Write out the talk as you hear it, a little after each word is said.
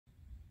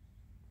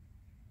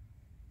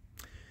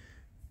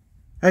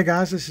Hey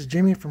guys, this is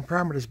Jimmy from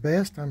Primer is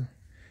Best. I'm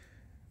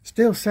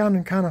still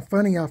sounding kind of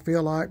funny, I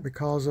feel like,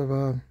 because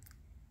of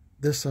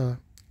this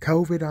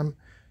COVID. I'm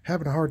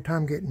having a hard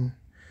time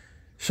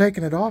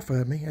shaking it off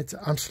of me.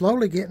 I'm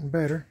slowly getting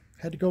better.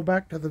 Had to go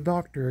back to the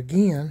doctor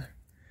again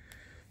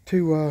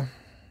to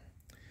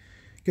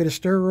get a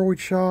steroid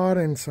shot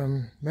and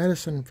some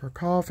medicine for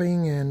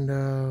coughing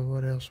and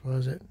what else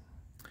was it?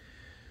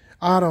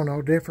 I don't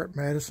know, different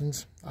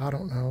medicines. I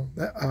don't know.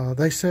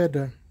 They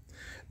said,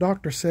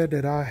 doctor said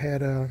that I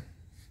had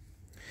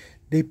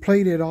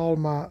depleted all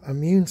my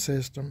immune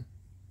system,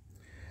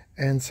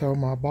 and so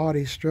my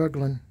body's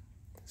struggling.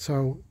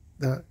 So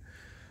the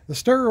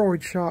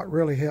steroid shot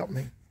really helped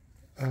me,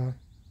 and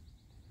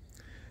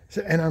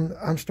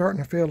I'm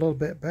starting to feel a little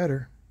bit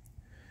better.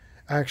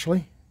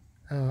 Actually,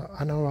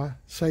 I know I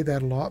say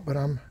that a lot, but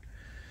I'm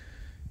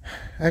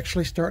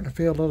actually starting to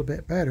feel a little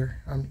bit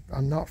better.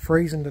 I'm not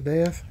freezing to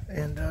death,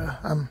 and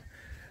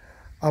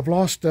I've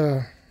lost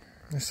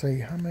let's see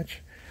how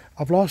much.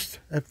 I've lost,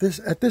 at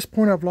this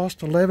point, I've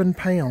lost 11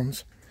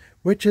 pounds,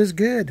 which is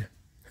good.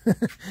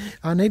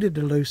 I needed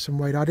to lose some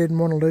weight. I didn't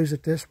want to lose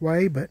it this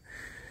way, but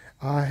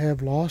I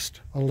have lost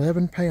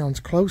 11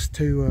 pounds, close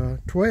to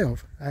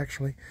 12,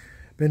 actually.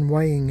 Been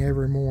weighing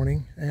every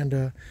morning.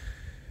 And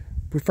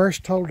we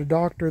first told the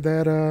doctor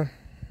that,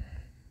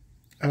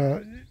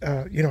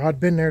 you know, I'd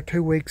been there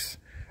 2 weeks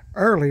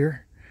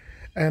earlier,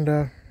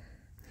 and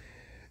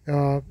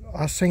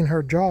I seen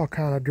her jaw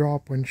kind of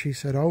drop when she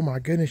said, "Oh my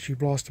goodness,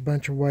 you've lost a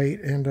bunch of weight."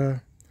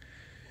 And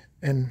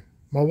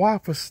my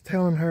wife was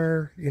telling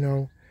her, you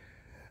know,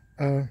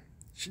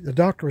 the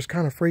doctor was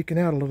kind of freaking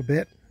out a little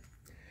bit.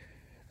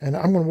 And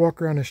I'm going to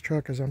walk around this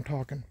truck as I'm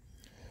talking.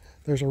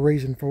 There's a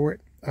reason for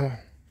it.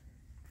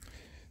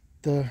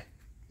 My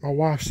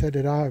wife said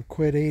that I've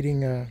quit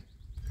eating.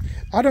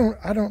 I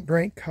don't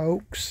drink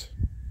Cokes.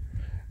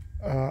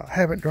 I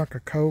haven't drunk a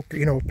Coke,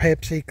 you know,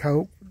 Pepsi,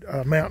 Coke,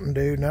 Mountain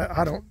Dew. No,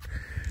 I don't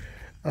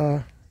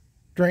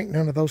drink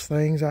none of those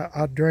things.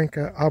 I drink.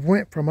 I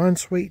went from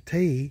unsweet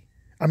tea.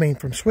 I mean,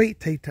 from sweet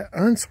tea to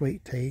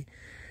unsweet tea,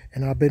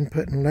 and I've been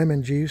putting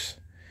lemon juice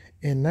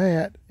in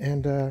that.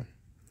 And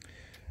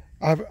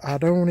I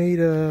don't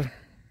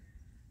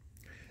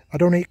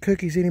eat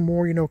cookies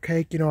anymore. You know,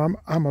 cake. You know,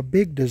 I'm a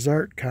big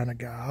dessert kind of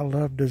guy. I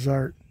love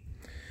dessert,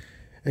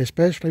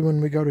 especially when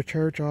we go to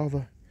church. All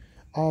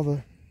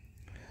the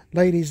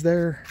ladies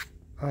there,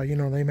 you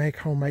know, they make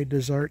homemade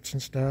desserts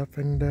and stuff,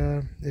 and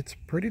it's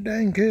pretty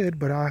dang good.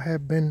 But I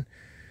have been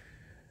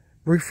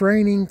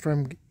refraining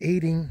from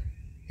eating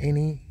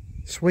any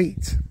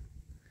sweets,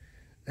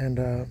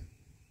 and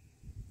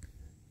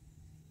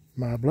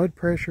my blood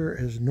pressure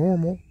is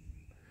normal,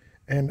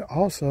 and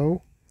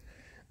also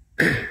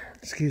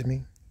excuse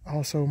me,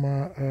 also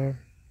my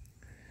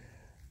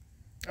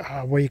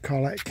what do you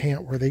call that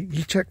count where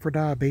you check for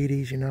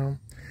diabetes. You know,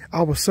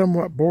 I was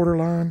somewhat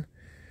borderline.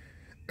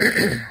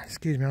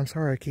 Excuse me, I'm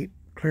sorry I keep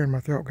clearing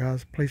my throat,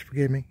 guys. Please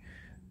forgive me.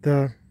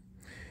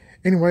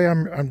 Anyway,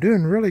 I'm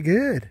doing really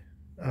good.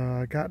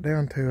 I got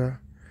down to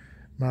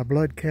my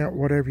blood count,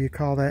 whatever you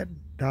call that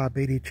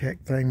diabetes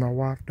check thing. My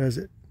wife does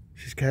it.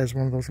 She has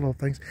one of those little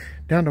things,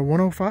 down to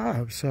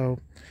 105. So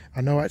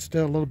I know it's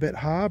still a little bit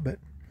high, but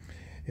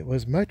it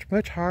was much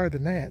higher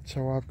than that.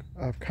 So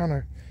I've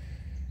kind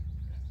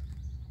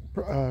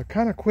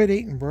of quit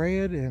eating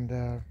bread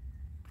and.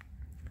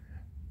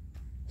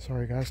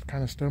 Sorry guys,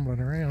 kind of stumbling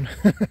around.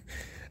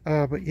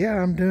 But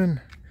yeah, I'm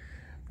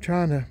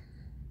trying to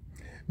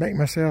make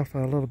myself a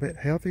little bit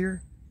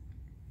healthier.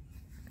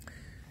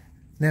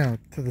 Now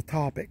to the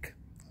topic.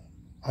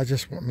 I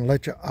just want to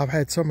let you, I've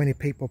had so many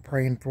people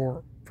praying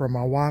for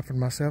my wife and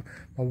myself.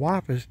 My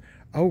wife is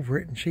over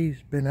it, and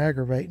she's been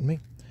aggravating me.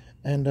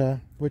 And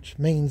which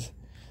means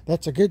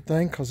that's a good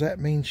thing, because that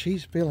means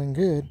she's feeling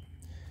good.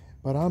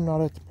 But I'm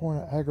not at the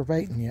point of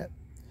aggravating yet.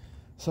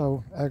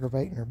 So,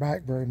 aggravating her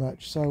back very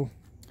much. So,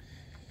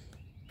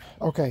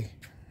 okay,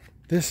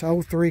 this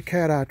 03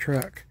 cat-eye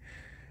truck,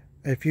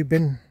 if you've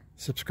been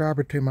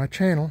subscribed to my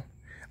channel,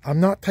 I'm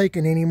not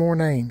taking any more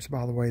names,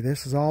 by the way.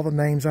 This is all the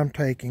names I'm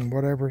taking,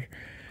 whatever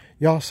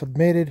y'all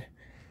submitted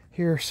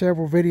here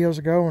several videos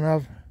ago, and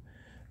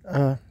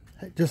I've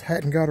just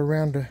hadn't got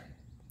around to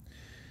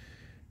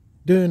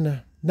doing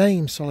the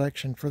name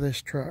selection for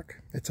this truck.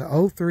 It's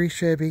a 03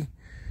 Chevy.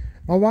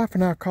 My wife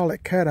and I call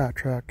it cat-eye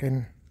truck,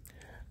 and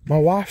my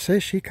wife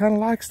says she kind of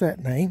likes that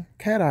name,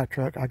 cat-eye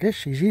truck. I guess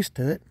she's used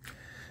to it.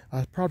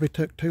 I probably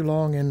took too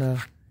long in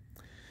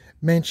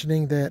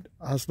mentioning that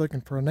I was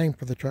looking for a name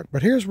for the truck.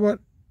 But here's what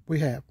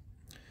we have.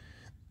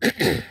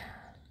 I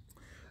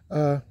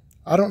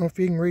don't know if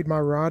you can read my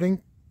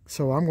writing,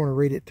 so I'm going to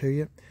read it to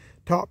you.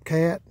 Top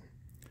Cat,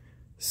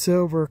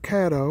 Silver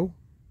Cato,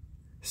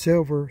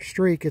 Silver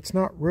Streak. It's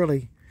not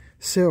really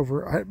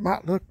silver. It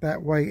might look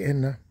that way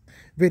in the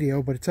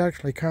video, but it's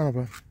actually kind of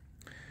a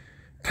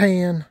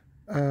tan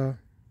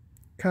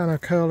kind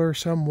of color,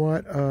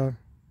 somewhat. I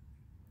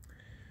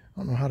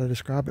don't know how to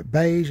describe it.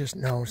 Beige.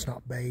 No, it's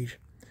not beige.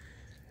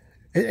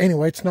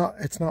 Anyway, it's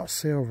not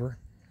silver.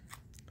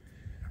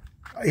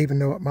 even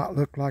though it might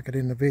look like it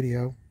in the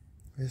video.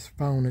 This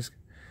phone is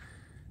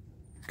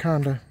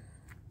kind of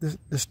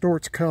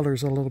distorts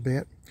colors a little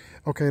bit.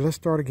 Okay, let's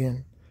start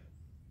again.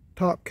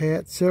 Top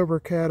Cat, Silver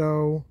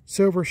Cat-O,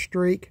 Silver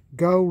Streak,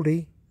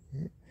 Goldie.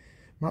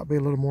 Might be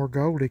a little more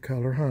Goldie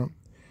color,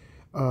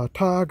 huh?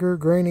 Tiger,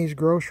 Granny's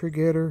Grocery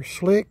Getter,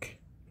 Slick,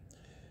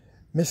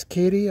 Miss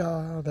Kitty,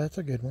 that's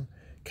a good one.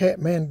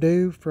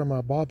 Catmandu from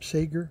Bob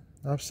Seger.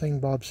 I've seen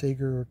Bob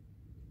Seger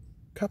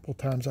a couple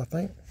times, I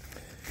think,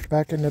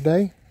 back in the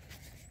day.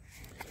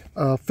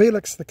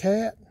 Felix the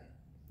Cat,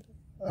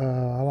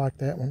 I like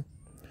that one.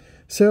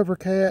 Silver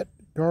Cat,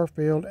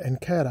 Garfield,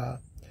 and Cat Eye.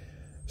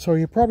 So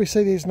you probably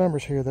see these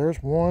numbers here. There's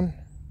 1,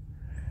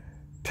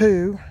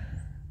 2,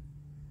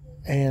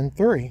 and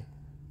 3.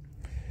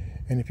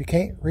 And if you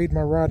can't read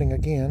my writing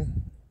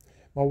again,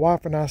 my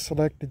wife and I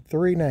selected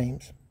 3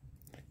 names.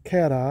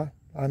 Cat Eye,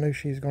 I knew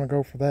she's going to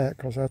go for that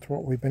because that's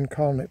what we've been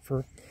calling it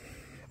for.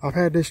 I've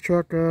had this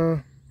truck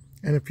in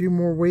a few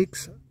more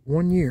weeks,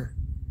 1 year.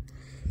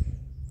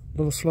 A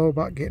little slow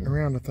about getting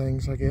around to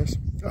things, I guess.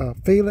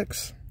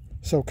 Felix,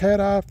 so Cat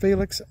Eye,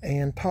 Felix,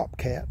 and Top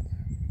Cat.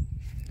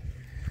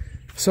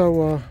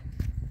 So,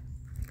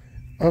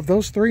 of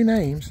those 3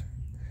 names,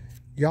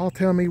 y'all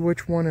tell me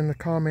which one in the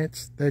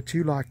comments that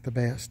you like the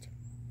best.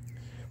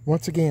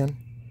 Once again,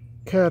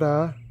 Cat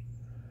Eye,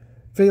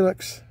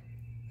 Felix,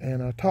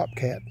 and Top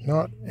Cat.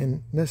 Not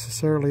in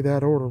necessarily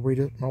that order.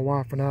 My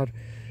wife and I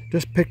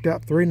just picked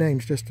out 3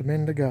 names just a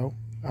minute ago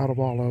out of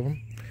all of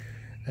them.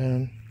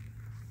 And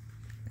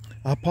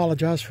I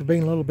apologize for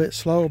being a little bit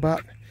slow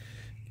about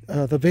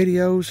the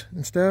videos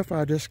and stuff.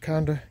 I just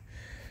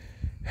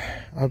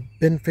I've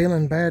been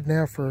feeling bad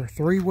now for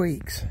 3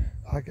 weeks.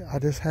 I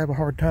just have a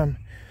hard time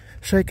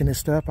shaking this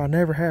stuff. I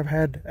never have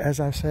had, as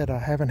I said, I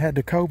haven't had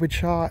the COVID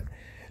shot.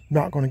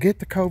 Not going to get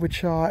the COVID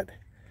shot.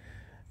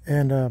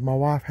 And my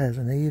wife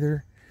hasn't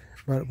either.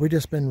 But we've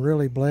just been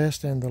really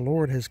blessed, and the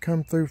Lord has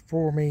come through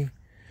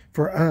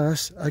for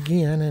us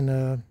again,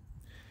 and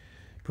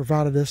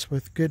provided us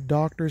with good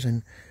doctors.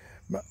 And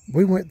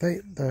we went,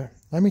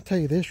 let me tell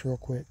you this real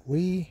quick.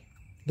 We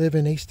live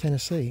in East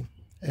Tennessee,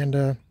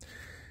 and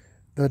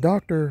the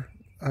doctor,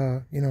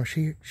 you know,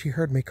 she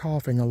heard me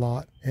coughing a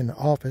lot in the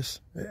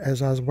office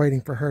as I was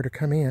waiting for her to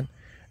come in.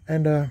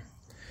 And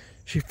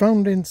she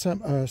phoned in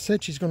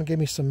said she's going to give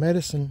me some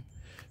medicine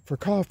for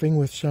coughing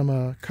with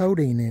some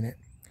codeine in it.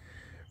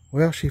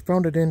 Well, she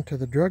phoned it into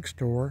the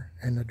drugstore,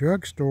 and the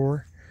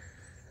drugstore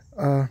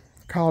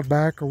called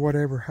back or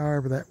whatever,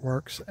 however that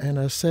works,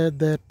 and said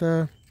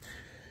that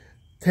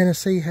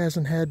Tennessee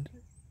hasn't had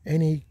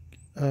any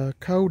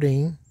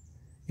codeine,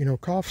 you know,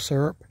 cough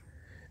syrup,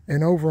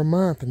 in over a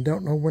month, and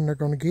don't know when they're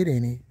going to get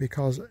any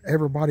because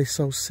everybody's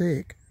so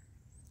sick.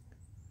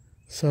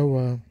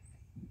 So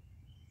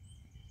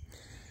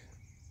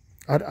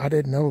I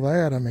didn't know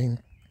that. I mean,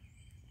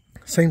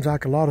 seems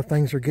like a lot of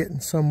things are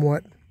getting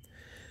somewhat,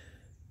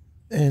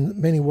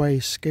 in many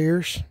ways,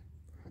 scarce.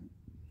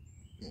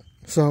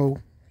 So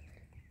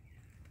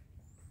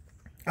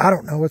I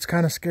don't know. It's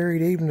kind of scary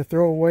to even to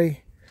throw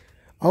away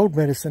old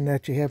medicine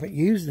that you haven't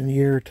used in a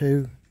year or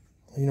two.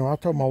 You know, I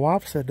told my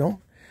wife, I said,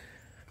 don't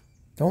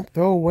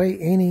throw away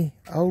any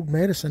old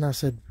medicine. I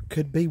said,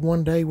 could be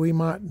one day we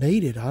might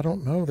need it. I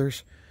don't know.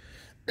 There's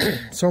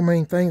so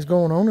many things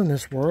going on in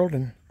this world,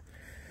 and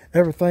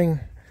everything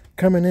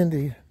coming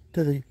into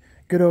the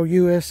good old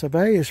U.S. of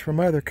A. is from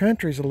other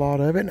countries, a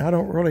lot of it, and I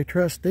don't really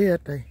trust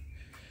it. They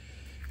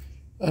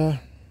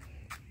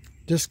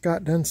just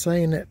got done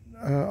saying that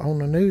on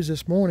the news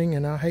this morning,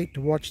 and I hate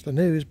to watch the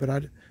news, but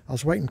I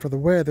was waiting for the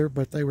weather,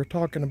 but they were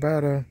talking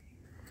about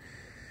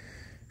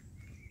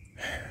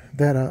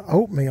that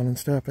oatmeal and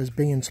stuff is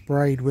being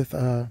sprayed with,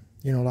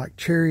 you know, like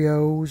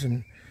Cheerios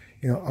and,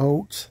 you know,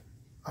 oats,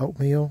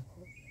 oatmeal,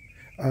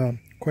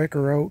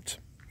 Quaker Oats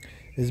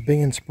is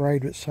being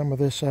sprayed with some of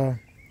this,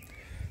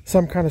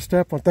 some kind of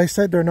stuff. They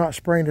said they're not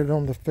spraying it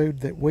on the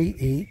food that we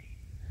eat,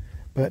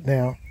 but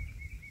now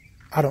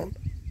I don't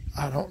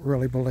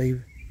really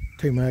believe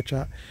too much.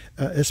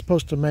 It's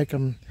supposed to make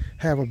them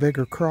have a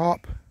bigger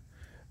crop,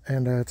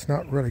 and it's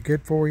not really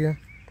good for you.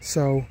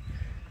 So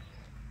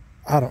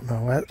I don't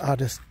know. I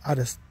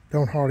just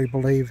don't hardly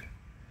believe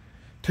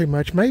too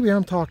much. Maybe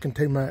I'm talking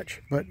too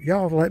much, but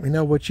y'all let me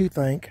know what you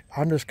think.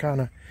 I'm just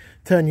kind of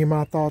telling you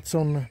my thoughts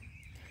on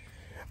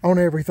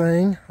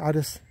everything.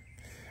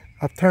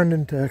 I've turned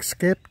into a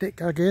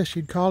skeptic, I guess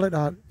you'd call it.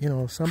 You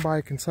know,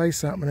 somebody can say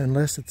something,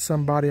 unless it's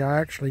somebody I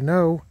actually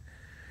know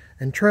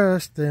and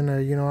trust, then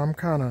you know, I'm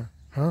kind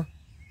of,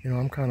 you know,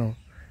 I'm kind of,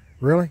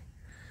 really?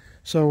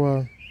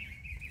 So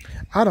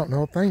I don't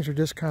know. Things are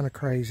just kind of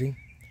crazy.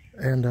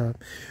 And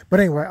but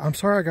anyway, I'm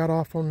sorry I got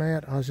off on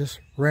that. I was just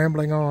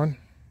rambling on.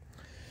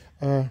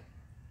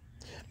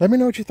 Let me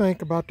know what you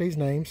think about these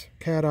names: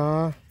 Cat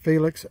Eye,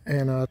 Felix,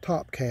 and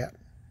Top Cat.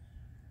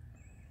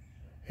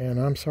 And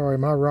I'm sorry,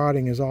 my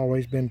writing has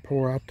always been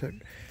poor.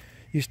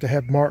 Used to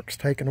have marks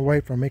taken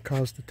away from me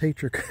because the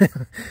teacher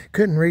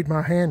couldn't read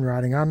my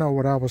handwriting. I know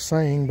what I was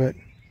saying, but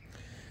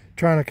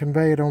trying to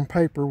convey it on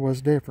paper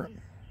was different.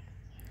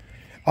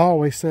 I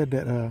always said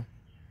that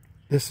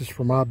this is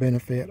for my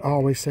benefit. I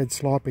always said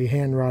sloppy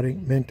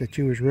handwriting meant that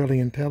you was really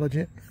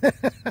intelligent.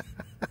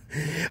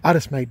 I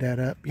just made that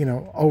up, you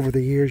know, over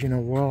the years. You know,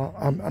 well,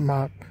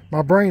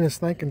 my brain is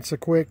thinking so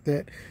quick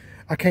that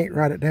I can't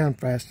write it down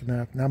fast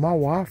enough. Now, my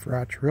wife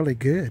writes really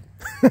good.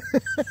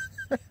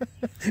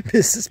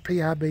 Mrs.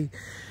 PIB.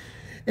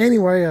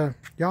 Anyway,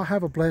 y'all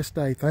have a blessed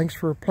day. Thanks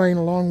for playing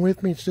along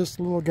with me. It's just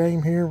a little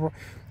game here.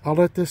 I'll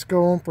let this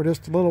go on for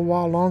just a little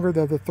while longer.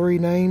 They're the 3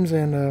 names,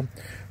 and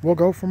we'll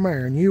go from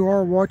there. And you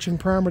are watching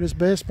Prime at His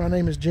Best. My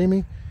name is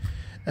Jimmy.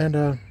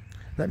 And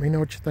let me know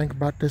what you think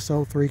about this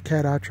 03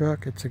 Cat-Eye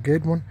truck. It's a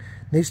good one.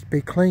 Needs to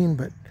be clean,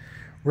 but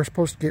we're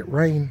supposed to get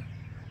rain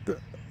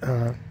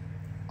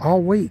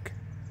all week.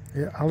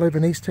 Yeah, I live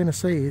in East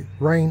Tennessee.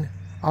 Rain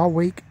all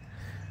week.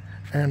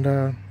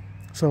 And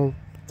so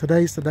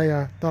today's the day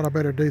I thought I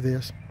better do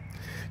this.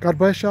 God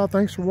bless y'all.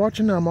 Thanks for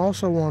watching. I'm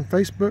also on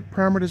Facebook,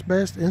 Prime at His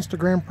Best,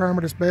 Instagram, Prime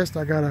at His Best.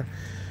 I got a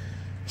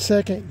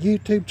second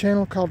YouTube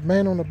channel called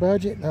Man on a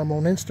Budget, and I'm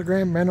on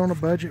Instagram, Man on a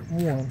Budget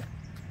 1.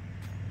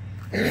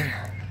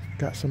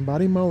 Got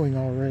somebody mowing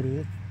already.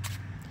 It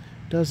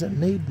doesn't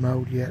need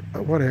mowed yet,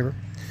 but whatever.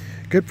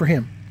 Good for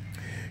him.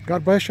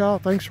 God bless y'all.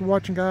 Thanks for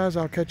watching, guys.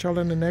 I'll catch y'all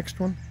in the next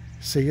one.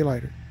 See you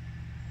later.